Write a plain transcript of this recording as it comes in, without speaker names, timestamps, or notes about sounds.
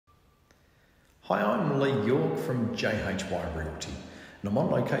Hi, I'm Lee York from JHY Realty, and I'm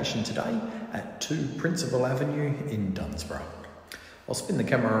on location today at 2 Princeville Avenue in Dunsborough. I'll spin the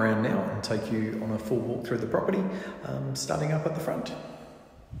camera around now and take you on a full walk through the property, starting up at the front.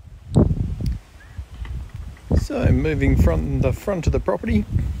 So moving from the front of the property,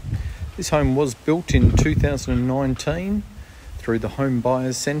 this home was built in 2019 through the Home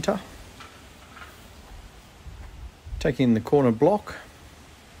Buyers Centre. Taking the corner block,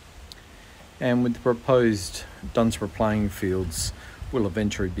 and with the proposed Dunsborough playing fields will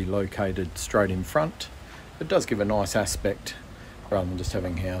eventually be located straight in front. It does give a nice aspect rather than just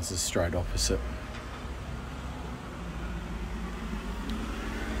having houses straight opposite.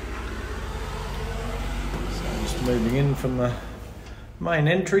 So just moving in from the main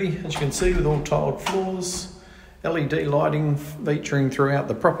entry, as you can see, with all tiled floors, LED lighting featuring throughout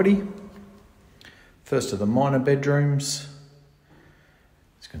the property. First of the minor bedrooms.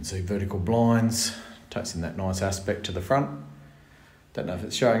 As you can see, vertical blinds, takes in that nice aspect to the front. Don't know if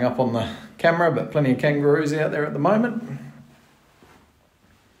it's showing up on the camera, but plenty of kangaroos out there at the moment.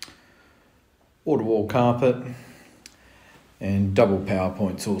 Wall-to-wall carpet and double power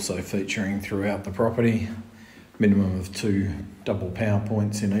points also featuring throughout the property. Minimum of 2 double power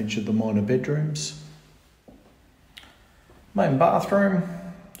points in each of the minor bedrooms. Main bathroom,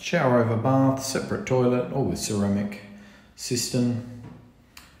 shower over bath, separate toilet, all with ceramic cistern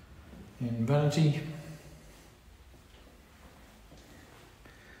and vanity.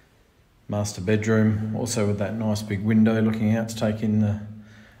 Master bedroom, also with that nice big window looking out to take in the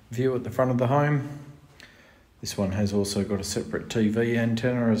view at the front of the home. This one has also got a separate TV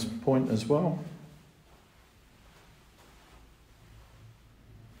antenna as point as well.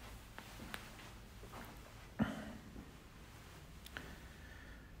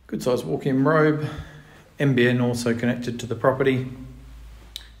 Good sized walk-in robe, NBN also connected to the property.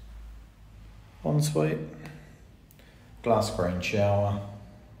 Ensuite, glass screen shower,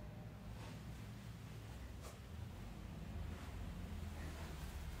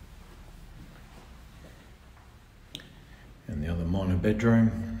 and the other minor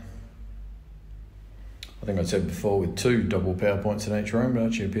bedroom. I think I said before with 2 double power points in each room, but it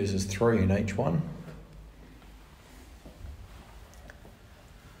actually appears there's 3 in each one.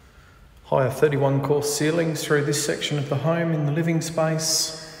 Higher 31 course ceilings through this section of the home in the living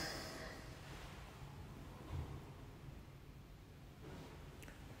space.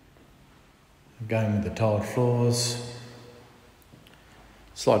 Again with the tiled floors.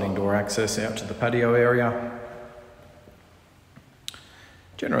 Sliding door access out to the patio area.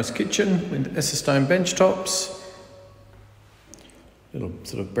 Generous kitchen with Estone bench tops. Little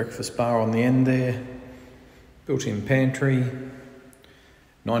sort of breakfast bar on the end there. Built-in pantry.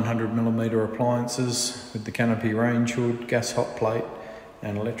 900mm appliances with the canopy range hood, gas hot plate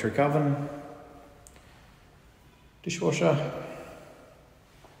and electric oven. Dishwasher.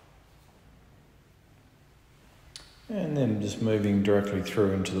 And then just moving directly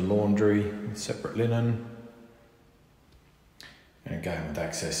through into the laundry with separate linen. And again with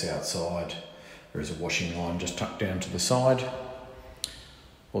access outside, there is a washing line just tucked down to the side.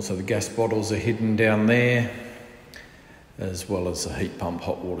 Also the gas bottles are hidden down there, as well as a heat pump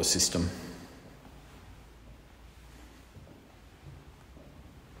hot water system.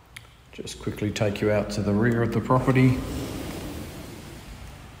 Just quickly take you out to the rear of the property.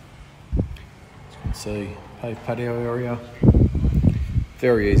 As you can see, paved patio area.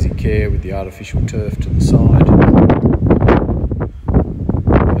 Very easy care with the artificial turf to the side.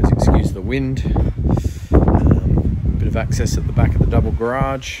 Please excuse the wind. Bit of access at the back of the double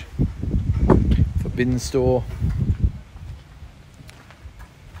garage for bin store.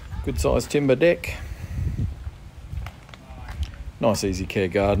 Good sized timber deck. Nice easy care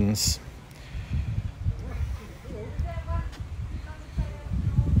gardens.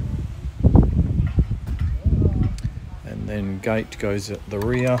 And then gate goes at the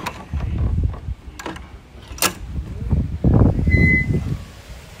rear.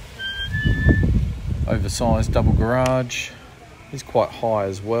 Oversized double garage. Is quite high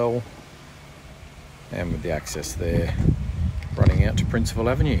as well. And with the access there, running out to Princeville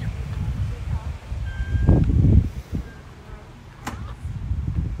Avenue.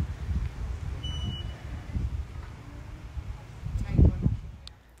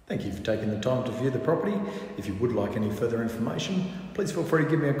 Thank you for taking the time to view the property. If you would like any further information, please feel free to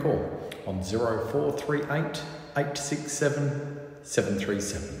give me a call on 0438 867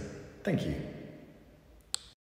 737. Thank you.